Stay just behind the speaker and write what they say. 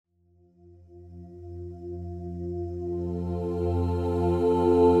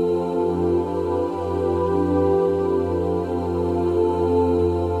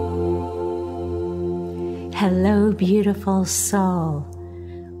Hello, beautiful soul.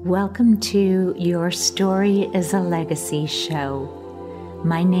 Welcome to Your Story is a Legacy show.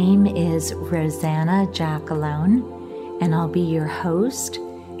 My name is Rosanna Jackalone, and I'll be your host,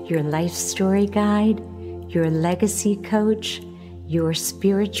 your life story guide, your legacy coach, your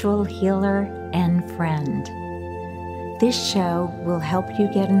spiritual healer, and friend. This show will help you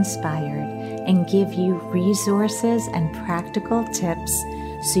get inspired and give you resources and practical tips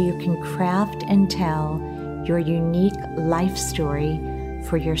so you can craft and tell your unique life story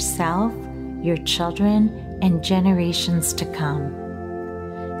for yourself, your children, and generations to come.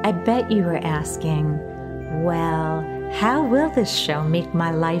 I bet you are asking, well, how will this show make my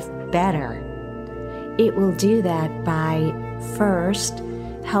life better? It will do that by first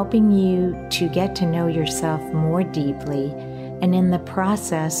helping you to get to know yourself more deeply, and in the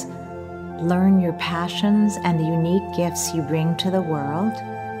process, learn your passions and the unique gifts you bring to the world.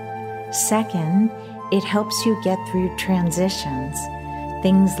 Second, it helps you get through transitions,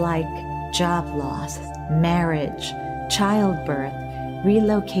 things like job loss, marriage, childbirth,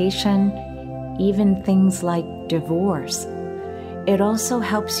 relocation, even things like divorce. It also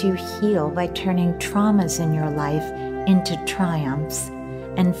helps you heal by turning traumas in your life into triumphs.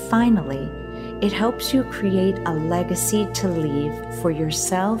 And finally, it helps you create a legacy to leave for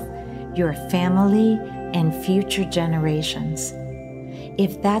yourself, your family, and future generations.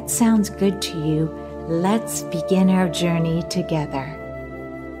 If that sounds good to you, let's begin our journey together.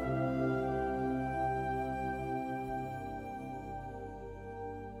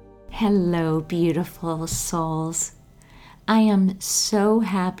 Hello, beautiful souls. I am so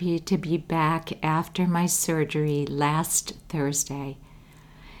happy to be back after my surgery last Thursday.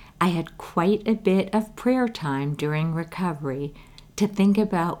 I had quite a bit of prayer time during recovery to think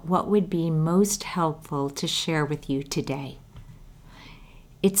about what would be most helpful to share with you today.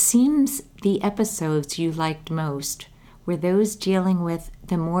 It seems the episodes you liked most were those dealing with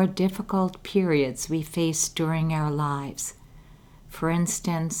the more difficult periods we face during our lives. For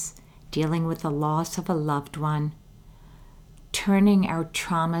instance, dealing with the loss of a loved one, turning our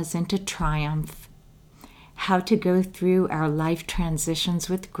traumas into triumph, how to go through our life transitions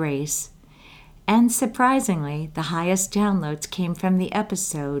with grace, and surprisingly, the highest downloads came from the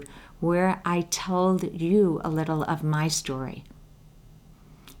episode where I told you a little of my story.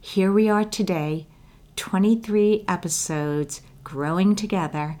 Here we are today, 23 episodes growing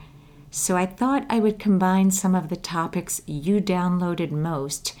together, so I thought I would combine some of the topics you downloaded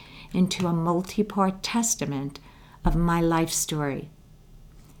most into a multi-part testament of my life story.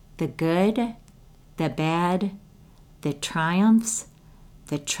 The good, the bad, the triumphs,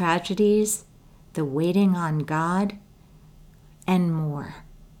 the tragedies, the waiting on God, and more.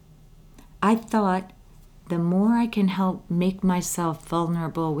 I thought the more I can help make myself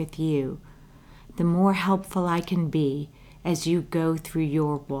vulnerable with you, the more helpful I can be as you go through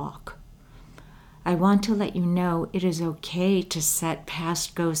your walk. I want to let you know it is okay to set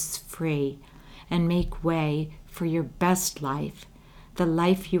past ghosts free and make way for your best life, the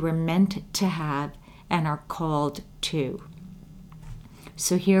life you were meant to have and are called to.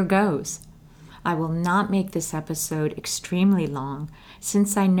 So here goes. I will not make this episode extremely long,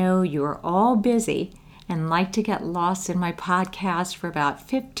 since I know you are all busy and like to get lost in my podcast for about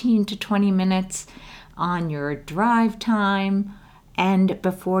 15 to 20 minutes on your drive time and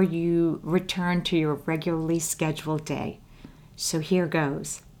before you return to your regularly scheduled day. So here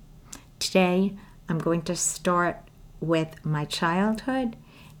goes. Today, I'm going to start with my childhood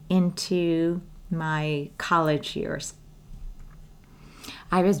into my college years.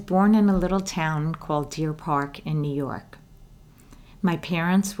 I was born in a little town called Deer Park in New York. My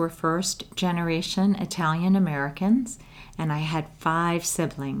parents were first-generation Italian Americans, and I had 5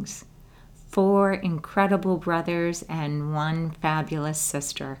 siblings, 4 incredible brothers and 1 fabulous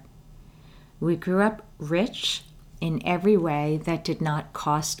sister. We grew up rich in every way that did not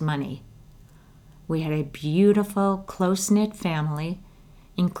cost money. We had a beautiful, close-knit family,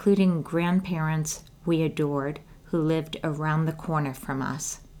 including grandparents we adored who lived around the corner from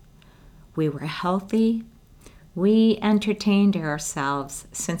us. We were healthy. We entertained ourselves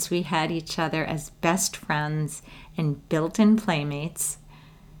since we had each other as best friends and built-in playmates.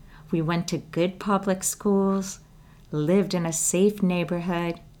 We went to good public schools, lived in a safe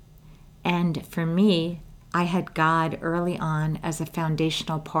neighborhood, and for me, I had God early on as a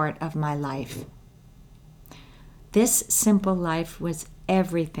foundational part of my life. This simple life was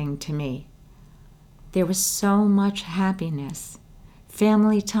everything to me. There was so much happiness,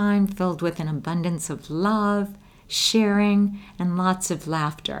 family time filled with an abundance of love, sharing, and lots of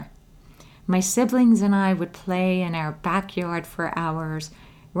laughter. My siblings and I would play in our backyard for hours,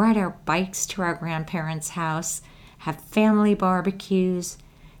 ride our bikes to our grandparents' house, have family barbecues,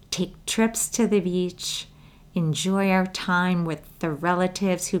 take trips to the beach, enjoy our time with the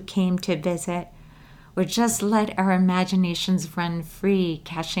relatives who came to visit, or just let our imaginations run free,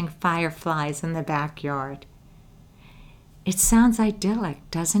 catching fireflies in the backyard. It sounds idyllic,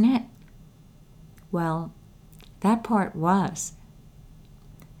 doesn't it? Well, that part was.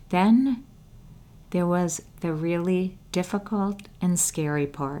 Then there was the really difficult and scary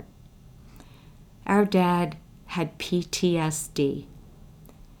part. Our dad had PTSD.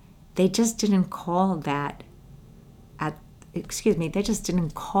 They just didn't call it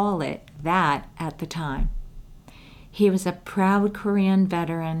that at the time. He was a proud Korean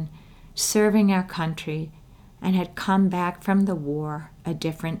veteran serving our country and had come back from the war a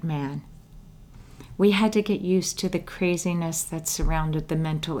different man. We had to get used to the craziness that surrounded the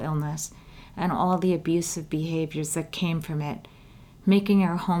mental illness and all the abusive behaviors that came from it, making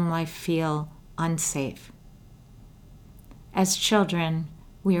our home life feel unsafe. As children,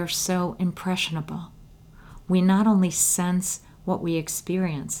 we are so impressionable. We not only sense what we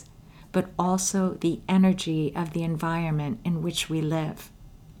experience, but also the energy of the environment in which we live.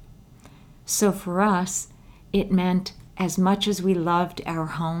 So for us, it meant as much as we loved our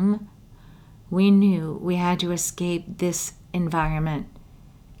home, we knew we had to escape this environment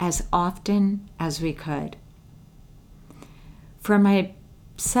as often as we could. For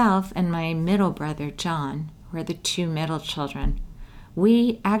myself and my middle brother, John, we're the two middle children,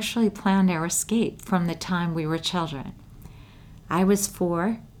 we actually planned our escape from the time we were children. I was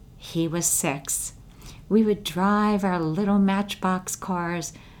 4, he was 6. We would drive our little matchbox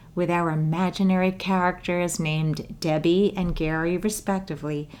cars with our imaginary characters named Debbie and Gary,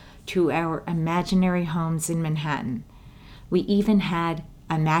 respectively, to our imaginary homes in Manhattan. We even had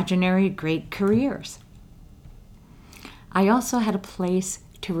imaginary great careers. I also had a place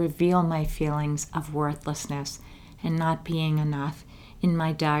to reveal my feelings of worthlessness and not being enough in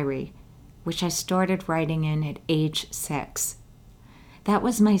my diary, which I started writing in at age 6. That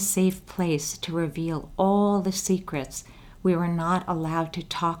was my safe place to reveal all the secrets we were not allowed to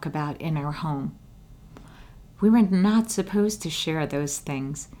talk about in our home. We were not supposed to share those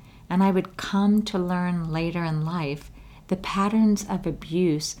things, and I would come to learn later in life the patterns of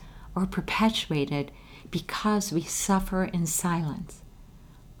abuse are perpetuated because we suffer in silence,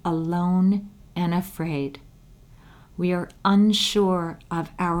 alone and afraid. We are unsure of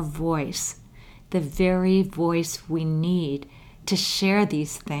our voice, the very voice we need to share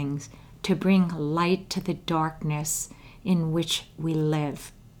these things, to bring light to the darkness in which we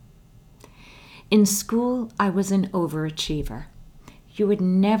live. In school, I was an overachiever. You would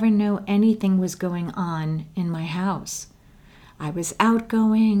never know anything was going on in my house. I was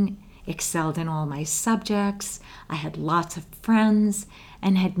outgoing, excelled in all my subjects, I had lots of friends,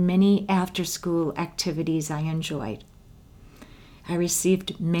 and had many after-school activities I enjoyed. I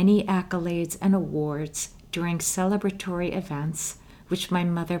received many accolades and awards during celebratory events which my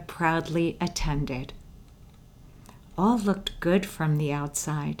mother proudly attended. All looked good from the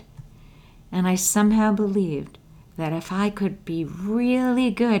outside, and I somehow believed that if I could be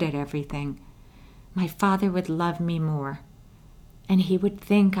really good at everything, my father would love me more, and he would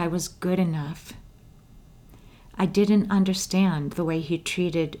think I was good enough. I didn't understand the way he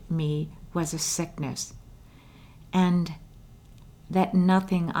treated me was a sickness, and that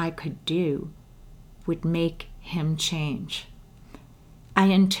nothing I could do would make him change. I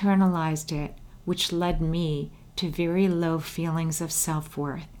internalized it, which led me to very low feelings of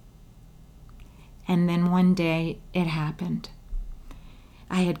self-worth. And then one day it happened.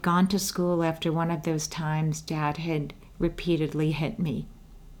 I had gone to school after one of those times Dad had repeatedly hit me.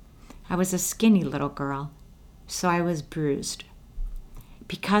 I was a skinny little girl, so I was bruised.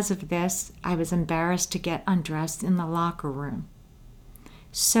 Because of this, I was embarrassed to get undressed in the locker room.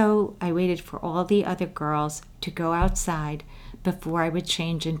 So I waited for all the other girls to go outside before I would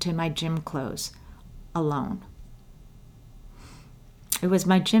change into my gym clothes, alone. It was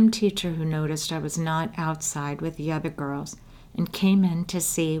my gym teacher who noticed I was not outside with the other girls and came in to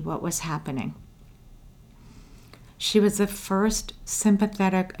see what was happening. She was the first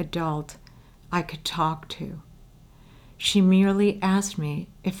sympathetic adult I could talk to. She merely asked me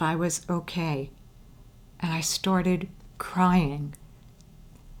if I was okay, and I started crying.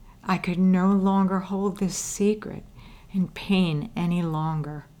 I could no longer hold this secret and pain any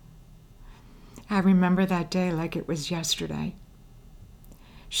longer. I remember that day like it was yesterday.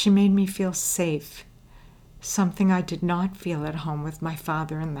 She made me feel safe, something I did not feel at home with my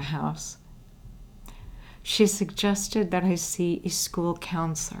father in the house. She suggested that I see a school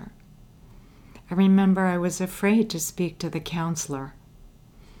counselor. I remember I was afraid to speak to the counselor.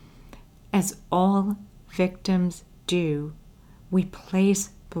 As all victims do, we place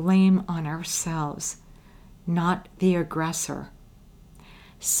blame on ourselves, not the aggressor.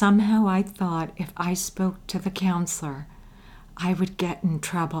 Somehow I thought if I spoke to the counselor, I would get in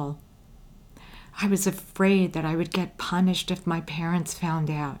trouble. I was afraid that I would get punished if my parents found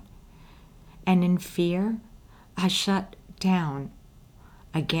out. And in fear, I shut down,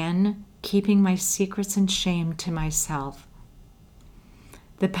 again keeping my secrets and shame to myself.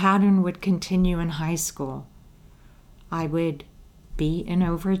 The pattern would continue in high school. I would be an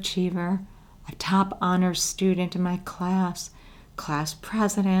overachiever, a top honor student in my class, class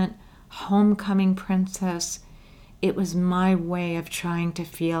president, homecoming princess. It was my way of trying to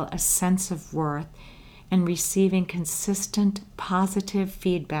feel a sense of worth and receiving consistent positive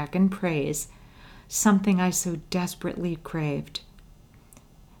feedback and praise, something I so desperately craved.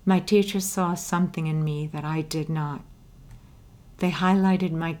 My teachers saw something in me that I did not. They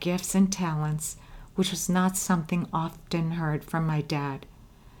highlighted my gifts and talents, which was not something often heard from my dad.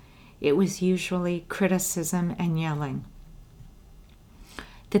 It was usually criticism and yelling.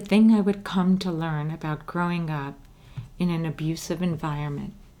 The thing I would come to learn about growing up in an abusive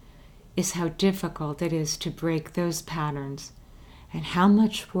environment is how difficult it is to break those patterns and how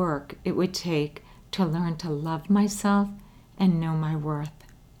much work it would take to learn to love myself and know my worth.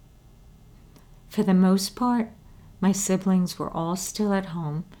 For the most part, my siblings were all still at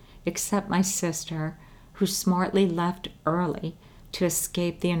home, except my sister, who smartly left early to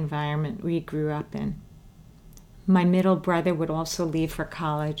escape the environment we grew up in. My middle brother would also leave for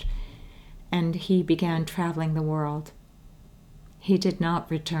college, and he began traveling the world. He did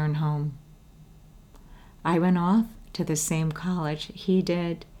not return home. I went off to the same college he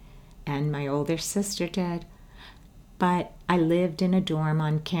did, and my older sister did, but I lived in a dorm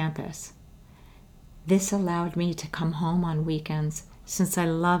on campus. This allowed me to come home on weekends since I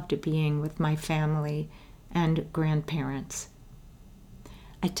loved being with my family and grandparents.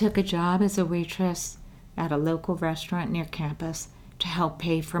 I took a job as a waitress at a local restaurant near campus to help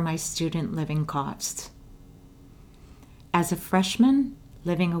pay for my student living costs. As a freshman,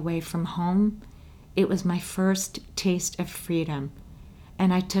 living away from home, it was my first taste of freedom,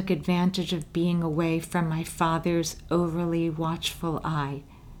 and I took advantage of being away from my father's overly watchful eye.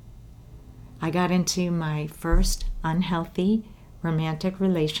 I got into my first unhealthy romantic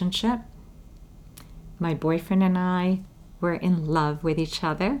relationship. My boyfriend and I were in love with each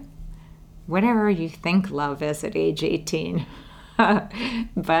other. Whatever you think love is at age 18.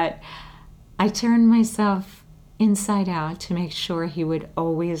 But I turned myself inside out to make sure he would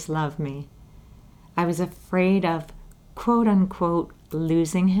always love me. I was afraid of, quote unquote,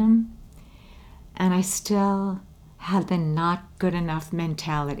 losing him, and I still had the not good enough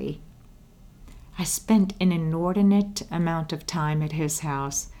mentality. I spent an inordinate amount of time at his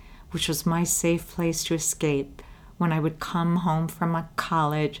house, which was my safe place to escape when I would come home from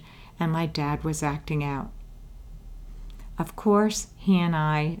college and my dad was acting out. Of course, he and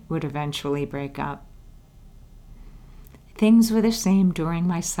I would eventually break up. Things were the same during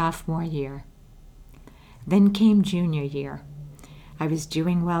my sophomore year. Then came junior year. I was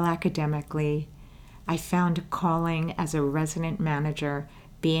doing well academically. I found a calling as a resident manager,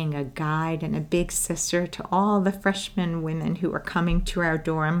 being a guide and a big sister to all the freshman women who were coming to our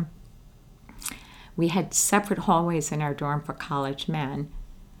dorm. We had separate hallways in our dorm for college men.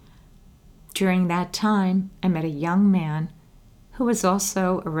 During that time, I met a young man who was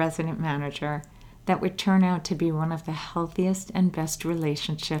also a resident manager that would turn out to be one of the healthiest and best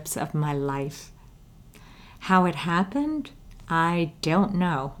relationships of my life. How it happened, I don't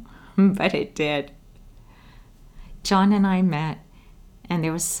know, but it did. John and I met, and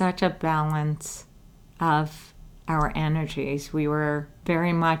there was such a balance of our energies. We were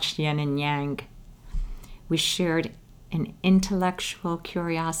very much yin and yang. We shared an intellectual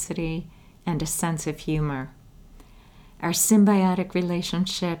curiosity and a sense of humor. Our symbiotic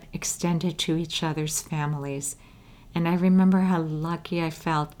relationship extended to each other's families, and I remember how lucky I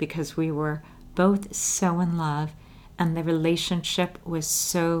felt because we were both so in love and the relationship was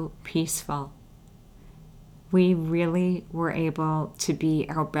so peaceful. We really were able to be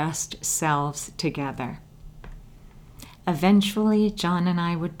our best selves together. Eventually, John and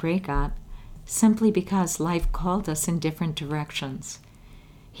I would break up simply because life called us in different directions.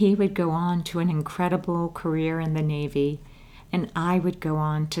 He would go on to an incredible career in the Navy, and I would go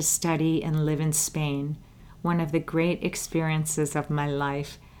on to study and live in Spain, one of the great experiences of my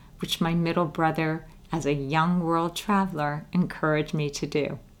life, which my middle brother, as a young world traveler, encouraged me to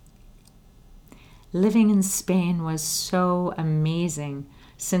do. Living in Spain was so amazing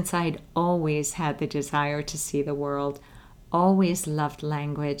since I'd always had the desire to see the world, always loved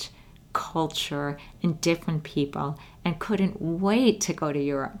language, culture and different people and couldn't wait to go to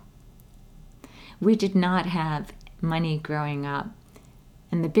Europe. We did not have money growing up,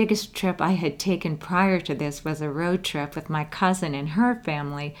 and the biggest trip I had taken prior to this was a road trip with my cousin and her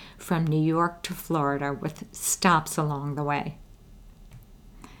family from New York to Florida with stops along the way.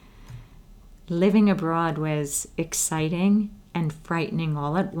 Living abroad was exciting and frightening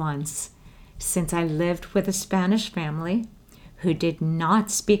all at once, since I lived with a Spanish family who did not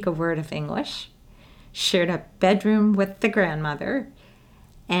speak a word of English, shared a bedroom with the grandmother,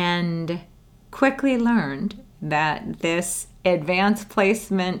 and quickly learned that this advanced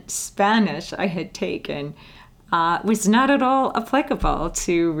placement Spanish I had taken was not at all applicable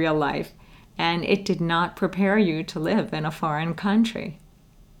to real life, and it did not prepare you to live in a foreign country.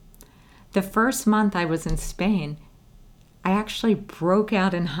 The first month I was in Spain, I actually broke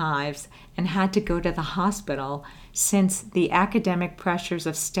out in hives and had to go to the hospital since the academic pressures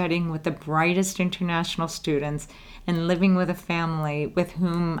of studying with the brightest international students and living with a family with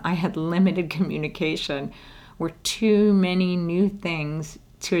whom I had limited communication were too many new things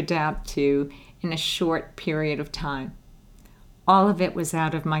to adapt to in a short period of time. All of it was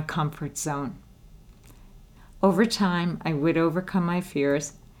out of my comfort zone. Over time, I would overcome my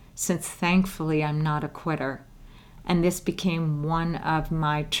fears, since thankfully I'm not a quitter, and this became one of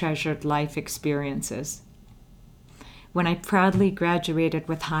my treasured life experiences. When I proudly graduated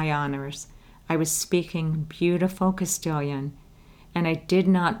with high honors, I was speaking beautiful Castilian, and I did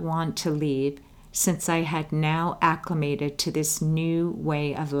not want to leave since I had now acclimated to this new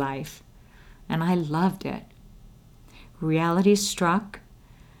way of life, and I loved it. Reality struck.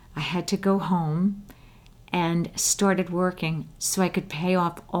 I had to go home and started working so I could pay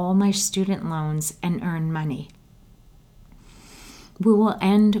off all my student loans and earn money. We will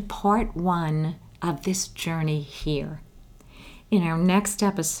end part 1 of this journey here. In our next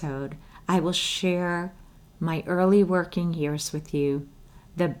episode, I will share my early working years with you,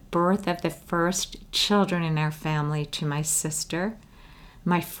 the birth of the first children in our family to my sister,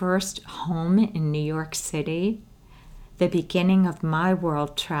 my first home in New York City, the beginning of my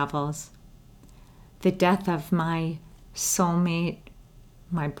world travels, the death of my soulmate,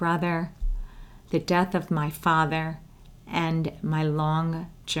 my brother, the death of my father, and my long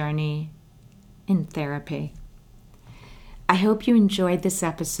journey in therapy. I hope you enjoyed this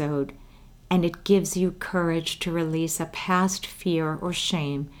episode and it gives you courage to release a past fear or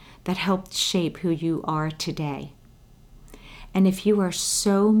shame that helped shape who you are today. And if you are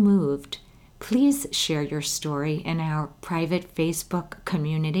so moved, please share your story in our private Facebook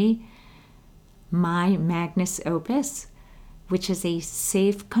community, My Magnus Opus, which is a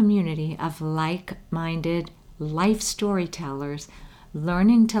safe community of like-minded life storytellers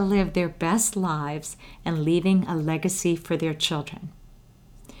learning to live their best lives and leaving a legacy for their children.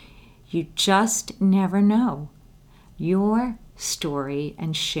 You just never know. Your story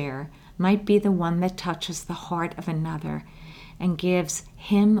and share might be the one that touches the heart of another and gives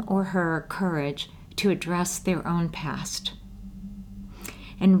him or her courage to address their own past.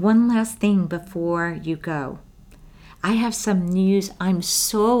 And one last thing before you go. I have some news I'm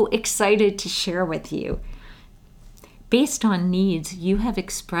so excited to share with you. Based on needs you have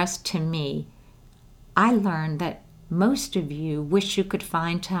expressed to me, I learned that most of you wish you could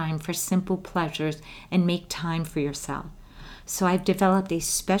find time for simple pleasures and make time for yourself. So I've developed a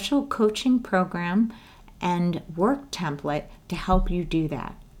special coaching program and work template to help you do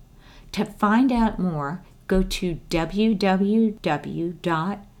that. To find out more, go to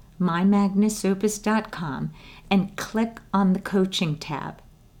www.mymagnusopus.com and click on the coaching tab.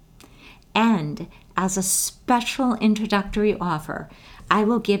 And as a special introductory offer, I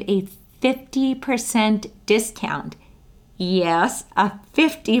will give a 50% discount. Yes, a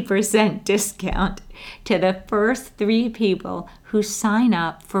 50% discount to the first 3 people who sign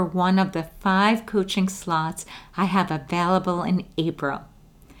up for one of the 5 coaching slots I have available in April.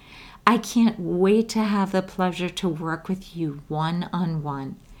 I can't wait to have the pleasure to work with you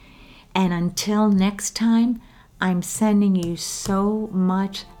one-on-one. And until next time, I'm sending you so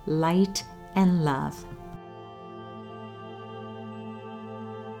much light and love.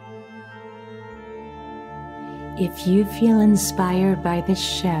 If you feel inspired by this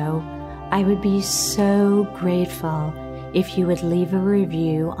show, I would be so grateful if you would leave a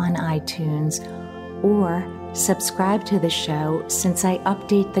review on iTunes or subscribe to the show since I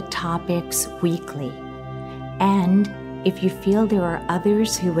update the topics weekly. And if you feel there are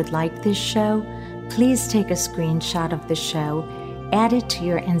others who would like this show, please take a screenshot of the show, add it to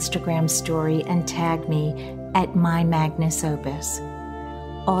your Instagram story, and tag me at MyMagnusOpus.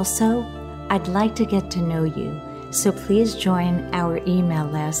 Also, I'd like to get to know you, so please join our email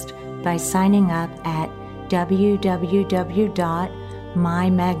list by signing up at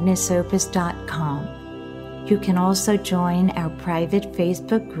www.mymagnusopus.com. You can also join our private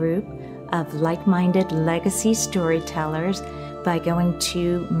Facebook group of like-minded legacy storytellers by going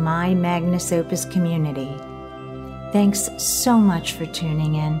to My Magnus Opus Community. Thanks so much for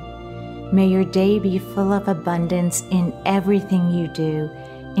tuning in. May your day be full of abundance in everything you do,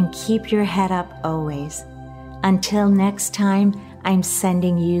 and keep your head up always. Until next time, I'm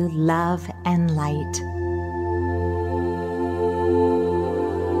sending you love and light.